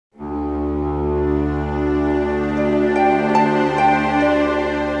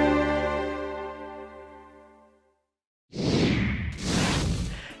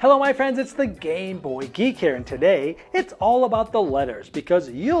Hello my friends, it's the Game Boy Geek here, and today it's all about the letters because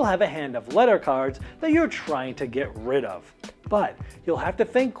you'll have a hand of letter cards that you're trying to get rid of. But you'll have to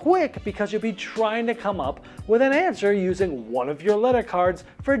think quick because you'll be trying to come up with an answer using one of your letter cards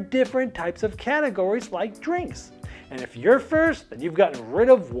for different types of categories like drinks. And if you're first, then you've gotten rid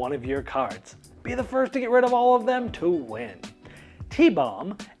of one of your cards. Be the first to get rid of all of them to win.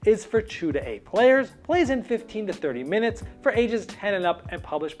 Tibom is for 2 to 8 players, plays in 15 to 30 minutes for ages 10 and up, and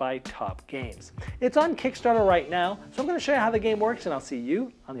published by Top Games. It's on Kickstarter right now, so I'm going to show you how the game works and I'll see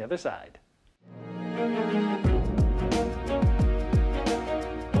you on the other side.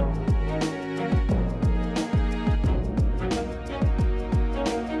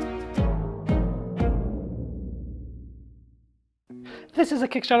 This is a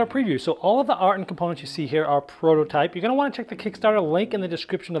Kickstarter preview, so all of the art and components you see here are prototype. You're going to want to check the Kickstarter link in the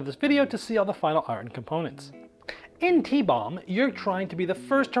description of this video to see all the final art and components. In Tibom, you're trying to be the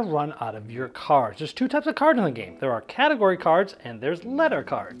first to run out of your cards. There's 2 types of cards in the game. There are category cards and there's letter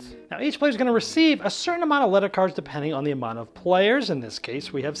cards. Now each player is going to receive a certain amount of letter cards depending on the amount of players. In this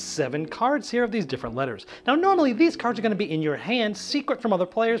case, we have 7 cards here of these different letters. Now normally these cards are going to be in your hand, secret from other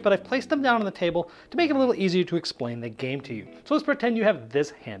players, but I've placed them down on the table to make it a little easier to explain the game to you. So let's pretend you have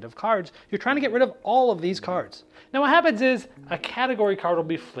this hand of cards. You're trying to get rid of all of these cards. Now what happens is a category card will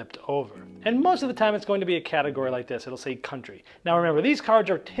be flipped over. And most of the time it's going to be a category like this. It'll say country. Now remember, these cards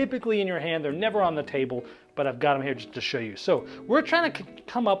are typically in your hand. They're never on the table, but I've got them here just to show you. So we're trying to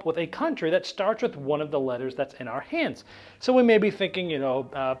come up with a country that starts with one of the letters that's in our hands. So we may be thinking,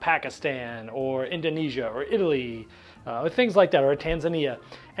 Pakistan or Indonesia or Italy, or things like that, or Tanzania.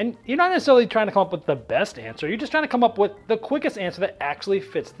 And you're not necessarily trying to come up with the best answer. You're just trying to come up with the quickest answer that actually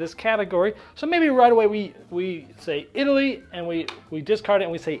fits this category. So maybe right away we say Italy and we discard it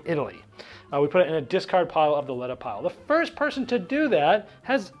and we say Italy. We put it in a discard pile of the letter pile. The first person to do that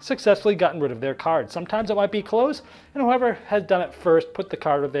has successfully gotten rid of their card. Sometimes it might be close, and whoever has done it first put the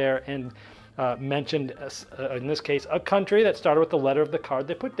card there and mentioned, in this case, a country that started with the letter of the card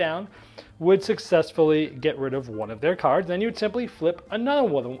they put down would successfully get rid of one of their cards. Then you would simply flip another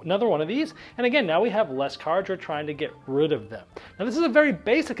one of these. And again, now we have less cards. We're trying to get rid of them. Now this is a very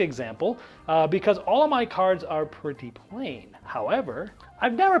basic example because all of my cards are pretty plain. However,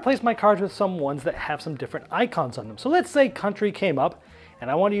 I've now replaced my cards with some ones that have some different icons on them. So let's say country came up and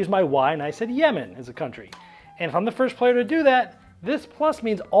I want to use my Y and I said Yemen is a country. And if I'm the first player to do that, this plus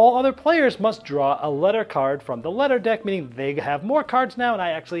means all other players must draw a letter card from the letter deck, meaning they have more cards now and I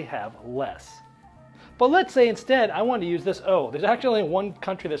actually have less. But let's say instead I want to use this O. There's actually only one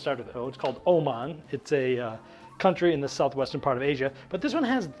country that starts with O. It's called Oman. It's a country in the southwestern part of Asia. But this one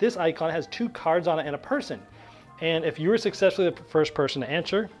has this icon. It has 2 cards on it and a person. And if you were successfully the first person to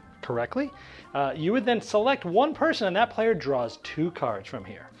answer correctly, you would then select one person and that player draws 2 cards from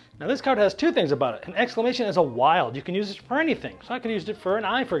here. Now this card has 2 things about it. An exclamation is a wild. You can use it for anything. So I could use it for an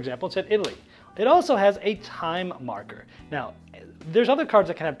I, for example, and said Italy. It also has a time marker. Now, there's other cards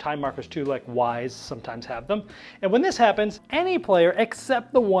that can have time markers too, like Ys sometimes have them. And when this happens, any player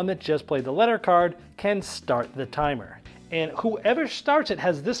except the one that just played the letter card can start the timer. And whoever starts it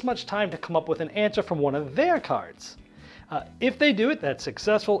has this much time to come up with an answer from one of their cards. If they do it, that's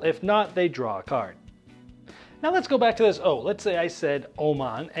successful. If not, they draw a card. Now let's go back to this O. Let's say I said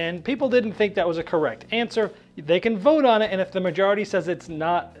Oman and people didn't think that was a correct answer. They can vote on it, and if the majority says it's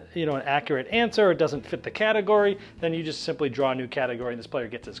not, an accurate answer, or it doesn't fit the category, then you just simply draw a new category and this player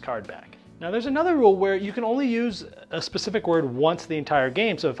gets his card back. Now there's another rule where you can only use a specific word once the entire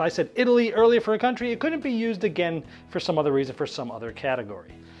game. So if I said Italy earlier for a country, it couldn't be used again for some other reason for some other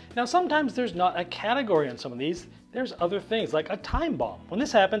category. Now sometimes there's not a category on some of these. There's other things like a time bomb. When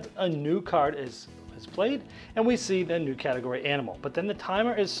this happens, a new card is played and we see the new category animal, but then the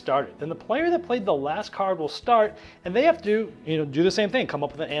timer is started. Then the player that played the last card will start and they have to do the same thing, come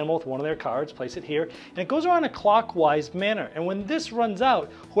up with an animal with one of their cards, place it here, and it goes around a clockwise manner. And when this runs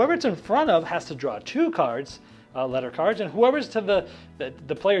out, whoever it's in front of has to draw 2 cards, letter cards, and whoever's to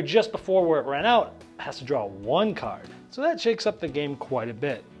the player just before where it ran out has to draw 1 card. So that shakes up the game quite a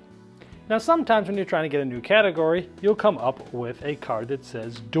bit. Now sometimes when you're trying to get a new category, you'll come up with a card that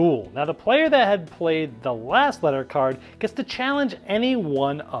says duel. Now the player that had played the last letter card gets to challenge any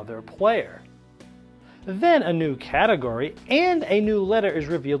one other player. Then a new category and a new letter is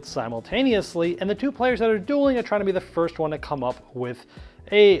revealed simultaneously, and the 2 players that are dueling are trying to be the first one to come up with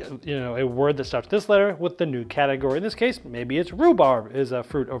a word that starts with this letter with the new category. In this case, maybe it's rhubarb is a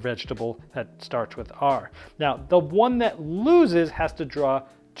fruit or vegetable that starts with R. Now the one that loses has to draw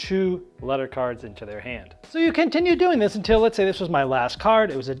 2 letter cards into their hand. So you continue doing this until, let's say this was my last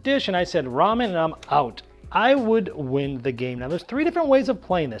card, it was a dish, and I said ramen and I'm out. I would win the game. Now there's 3 different ways of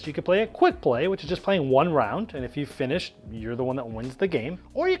playing this. You could play a quick play, which is just playing 1 round, and if you finish, you're the one that wins the game.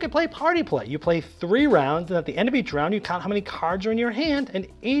 Or you could play party play. You play 3 rounds, and at the end of each round, you count how many cards are in your hand, and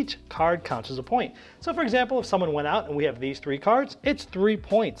each card counts as a point. So for example, if someone went out and we have these 3 cards, it's 3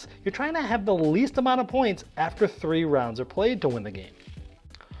 points. You're trying to have the least amount of points after 3 rounds are played to win the game.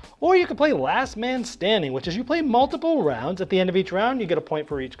 Or you could play last man standing, which is you play multiple rounds. At the end of each round, you get a point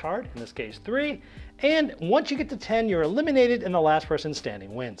for each card, in this case 3. And once you get to 10, you're eliminated and the last person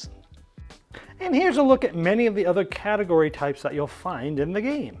standing wins. And here's a look at many of the other category types that you'll find in the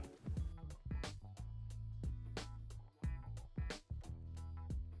game.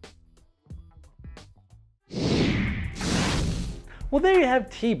 Well, there you have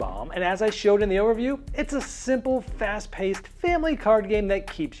Tibom, and as I showed in the overview, it's a simple, fast-paced family card game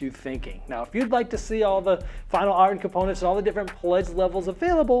that keeps you thinking. Now, if you'd like to see all the final art and components and all the different pledge levels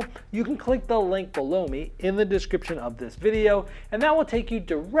available, you can click the link below me in the description of this video, and that will take you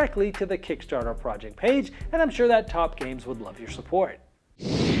directly to the Kickstarter project page, and I'm sure that Top Games would love your support.